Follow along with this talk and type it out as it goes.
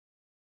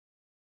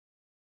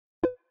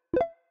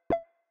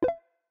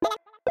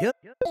Nem.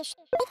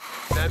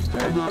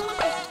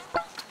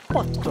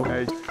 Pattog.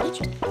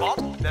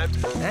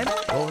 Nem.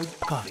 Hogy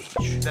kavics.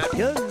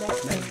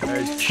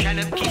 Jönnek-mennek. Se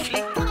nem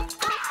kifli,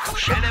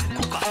 se nem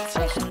kukac.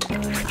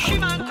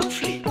 Simán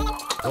kufli,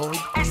 Hogy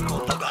ezt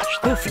mondogasd.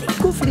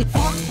 Kufli.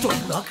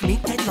 Pattognak,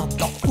 mint egy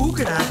labda.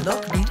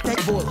 Ugrálnak, mint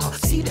egy bolha.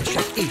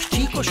 Színesek és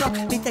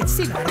csíkosak, mint egy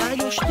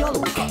szivárványos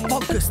nyalóka.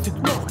 Van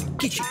köztük nagy,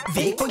 kicsi,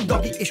 vékony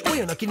dagi, és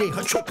olyan, aki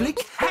néha csoklik.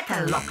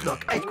 Heten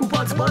laknak egy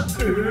kupacban,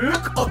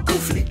 ők a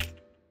kuflik.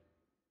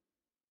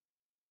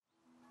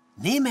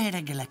 Némely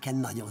reggeleken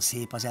nagyon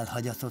szép az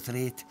elhagyatott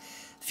rét.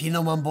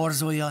 Finoman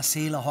borzolja a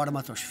szél a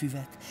harmatos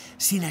füvet,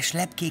 színes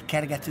lepkék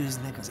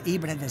kergetőznek az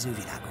ébredező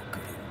virágok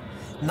körül.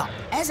 Na,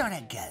 ez a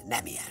reggel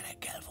nem ilyen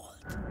reggel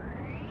volt.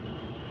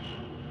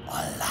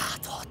 A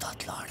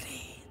láthatatlan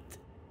rét.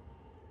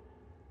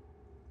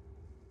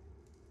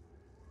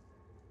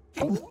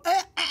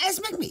 Ez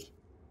meg mi?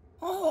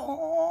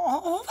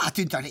 Hová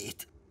tűnt a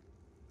rét?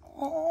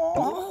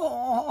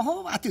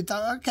 Hová tűnt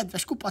a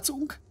kedves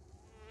kupacunk?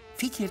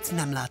 Fityirc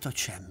nem látott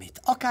semmit,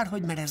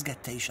 akárhogy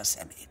merezgette is a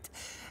szemét.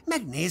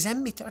 Megnézem,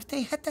 mi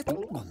történhetett,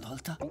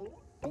 gondolta.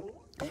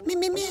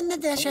 Milyen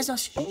nedves ez a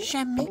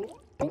semmi?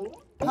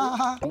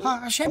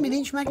 Ha semmi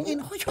nincs meg,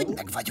 én hogy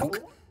meg vagyok?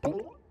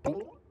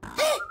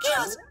 Hé, ki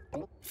az?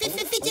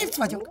 Fityirc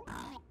vagyok.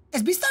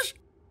 Ez biztos?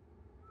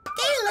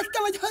 Tényleg te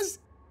vagy az?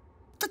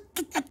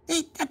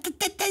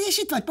 Te is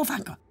itt vagy,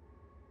 Pofánka?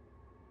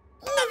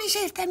 Nem is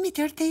értem, mi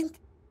történt.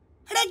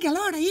 Reggel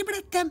arra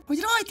ébredtem, hogy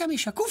rajtam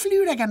és a kufli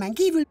üregemen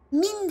kívül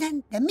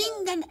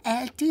minden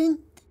eltűnt.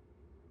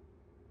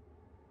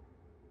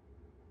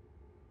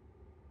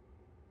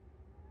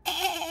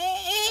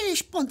 Én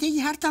is pont így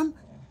jártam.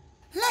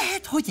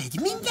 Lehet, hogy egy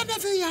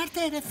mindenevő járt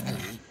erre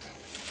felé.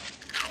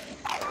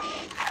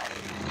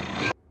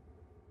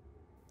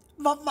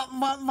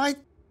 Vagy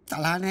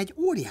talán egy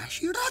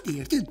óriási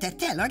radír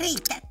tüntette el a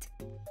rétet.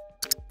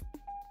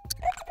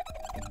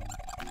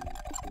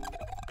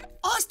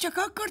 Az csak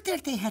akkor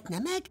történhetne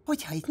meg,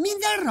 hogyha itt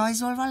minden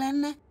rajzolva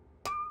lenne.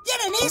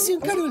 Gyere,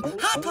 nézzünk körül,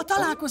 hát ha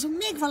találkozunk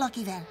még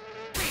valakivel.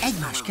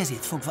 Egymás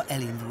kezét fogva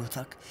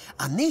elindultak,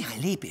 ám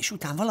néhány lépés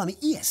után valami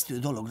ijesztő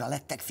dologra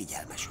lettek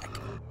figyelmesek.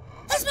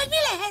 Ez meg mi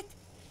lehet?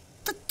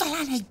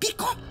 Talán egy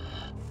bika?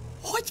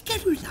 Hogy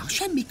kerülne a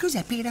semmi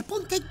közepére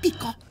pont egy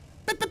bika?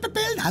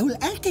 Például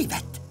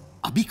eltévedt.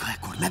 A bika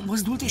ekkor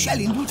megmozdult és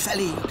elindult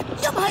feléjük.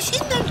 Nyomás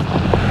innen!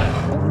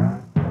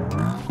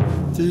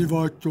 Ti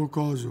vagytok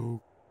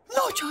azok.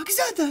 No csak,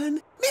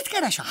 Zödön! Mit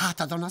keres a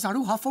hátadon az a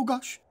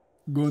ruhafogas?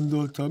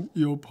 Gondoltam,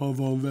 jobb, ha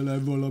van vele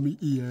valami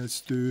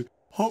ijesztő,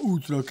 ha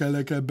útra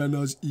kelek ebben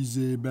az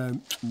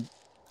izében.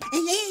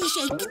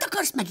 És kit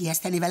akarsz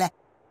megijeszteni vele?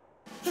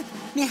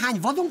 Néhány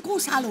vadon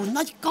kószáló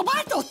nagy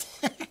kabátot?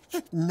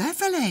 Ne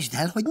felejtsd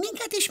el, hogy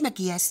minket is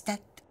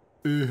megijesztett.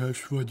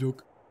 Éhes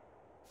vagyok.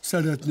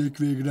 Szeretnék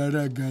végre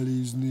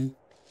reggelizni.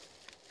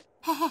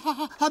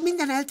 Ha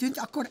minden eltűnt,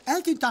 akkor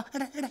eltűnt a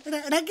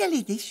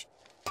reggelid is.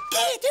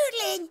 2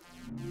 űrlény!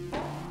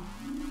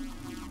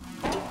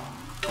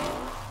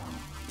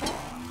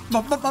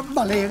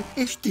 Valér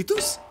és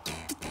Titusz?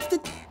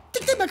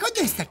 Ti meg hogy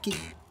néztek ki?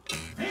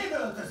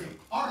 Félbeöltözik!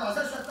 Arra az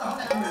esetre,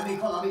 ha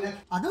nekünk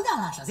valaminek. A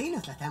dudálás az én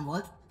ötletem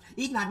volt.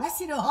 Így már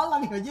messziről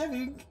hallani, hogy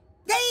jövünk.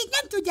 De így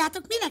nem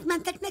tudjátok, minek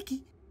mentek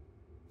neki.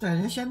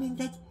 Teljesen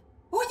mindegy.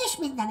 Úgyis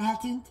minden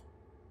eltűnt.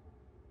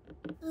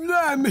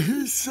 Nem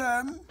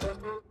hiszem.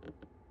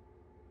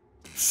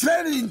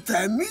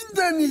 Szerintem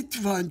minden itt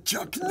van,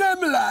 csak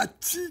nem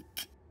látszik.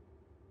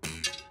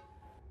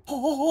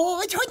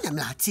 Hogy nem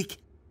látszik?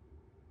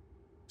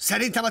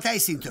 Szerintem a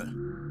tejszíntől.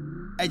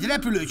 Egy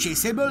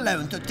repülőcsészéből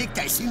leöntötték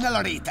tejszínnel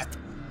a rétet.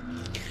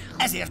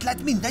 Ezért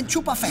lett minden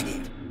csupa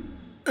fehér.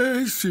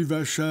 Én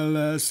szívesen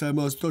leeszem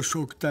azt a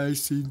sok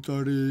tejszínt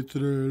a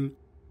rétről.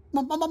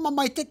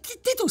 Majd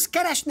Titusz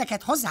keres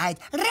neked hozzá egy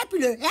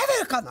repülő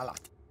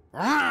evőkanalat.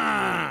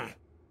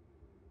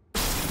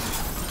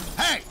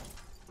 Hey!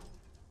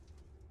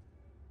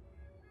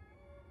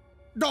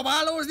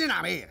 Dobálózni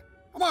nem ér.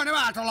 Majdnem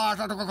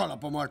eltaláltatok a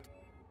kalapomat.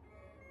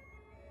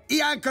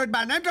 Ilyen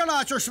ködben nem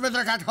tanácsos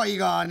vödröket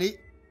hajigálni.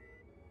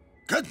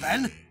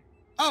 Ködben?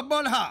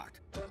 Abban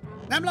hát.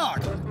 Nem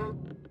látod?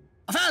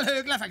 A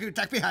felhők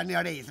lefeküdtek pihenni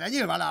a rétre,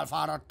 nyilván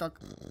elfáradtak.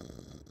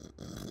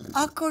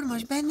 Akkor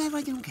most benne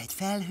vagyunk egy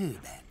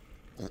felhőben.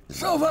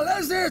 Szóval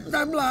ezért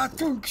nem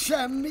látunk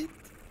semmit.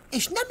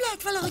 És nem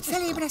lehet valahogy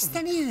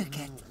felébreszteni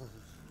őket?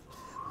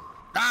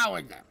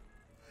 Dehogy nem.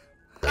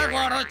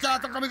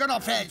 Megvárhatjátok, amíg a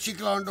nap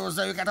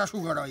felcsiklandozza őket a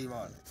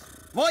sugaraival.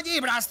 Vagy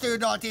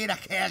ébresztődalt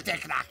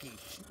énekeltek nekik.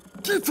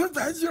 Ki tud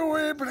egy jó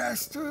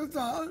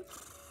ébresztődal?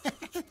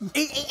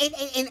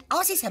 Én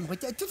azt hiszem, hogy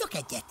tudok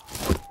egyet.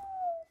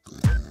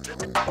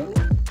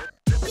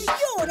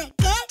 Jó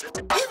reggel!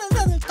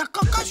 Jövök a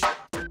kakas,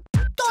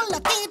 toll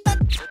a képet,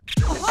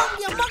 a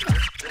hangja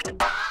magas.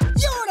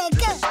 Jó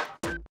reggel!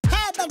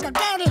 Helbeg a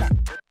gerle,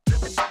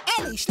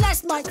 el is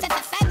lesz majd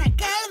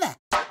fenekelve.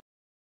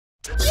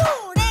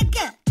 Jó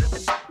reggel!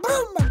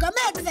 Brummog a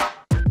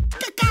medve,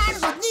 kár,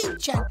 hogy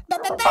nincsen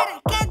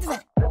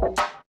berekedve.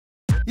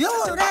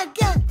 Jó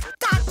reggel!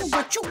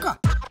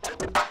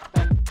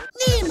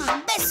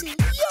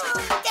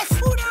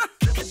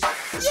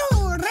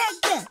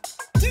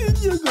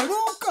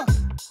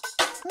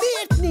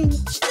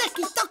 s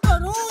neki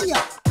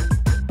takarója.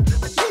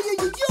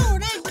 Jó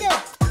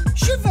reggelt,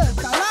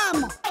 süvölt a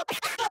láma.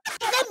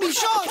 Nem is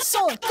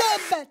alszol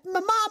többet,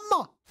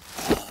 máma.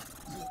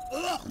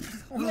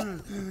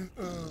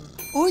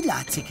 Úgy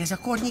látszik, ez a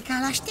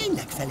kornyikálás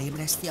tényleg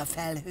felébreszti a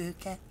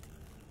felhőket.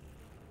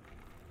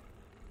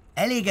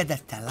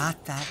 Elégedetten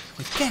látták,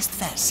 hogy kezd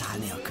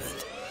felszállni a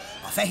köd.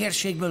 A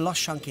fehérségből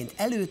lassanként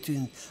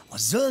előtűnt a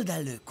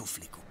zöldellő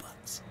Kufli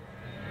kupac.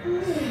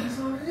 Mi ez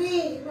a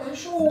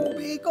rémes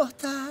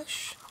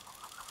óbégatás?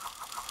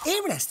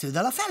 Ébresztő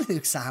dal a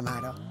felhők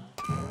számára.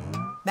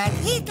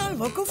 Mert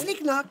hétalvó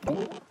Kufliknak.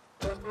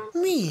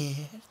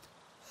 Miért?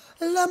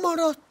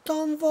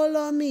 Lemaradtam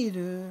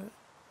valamiről.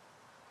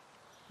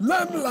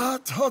 Nem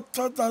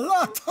láthattad a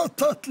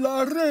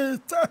láthatatlan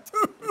rétet.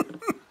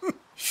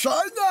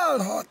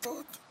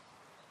 Sajnálhatod.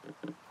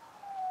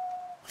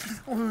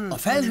 A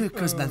felhők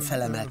közben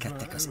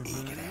felemelkedtek az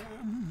égre.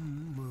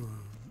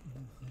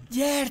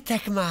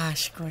 Gyertek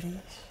máskor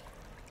is!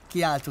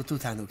 Kiáltott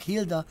utánuk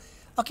Hilda,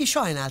 aki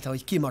sajnálta,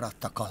 hogy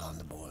kimaradt a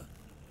kalandból.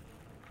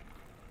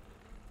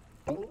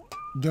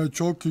 De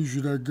csak is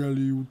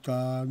reggeli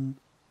után.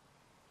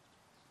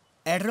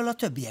 Erről a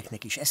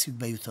többieknek is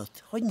eszükbe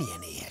jutott, hogy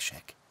milyen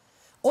éhesek.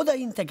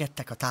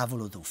 Odaintegettek a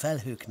távolodó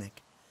felhőknek,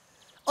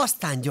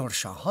 aztán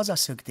gyorsan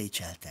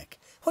hazaszögtécseltek,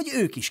 hogy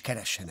ők is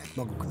keressenek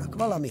maguknak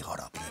valami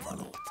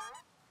harapnivalót.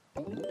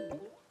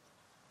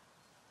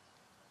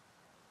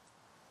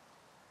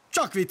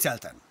 Csak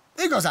vicceltem.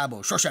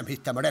 Igazából sosem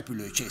hittem a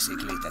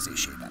repülőcsészék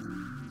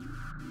létezésében.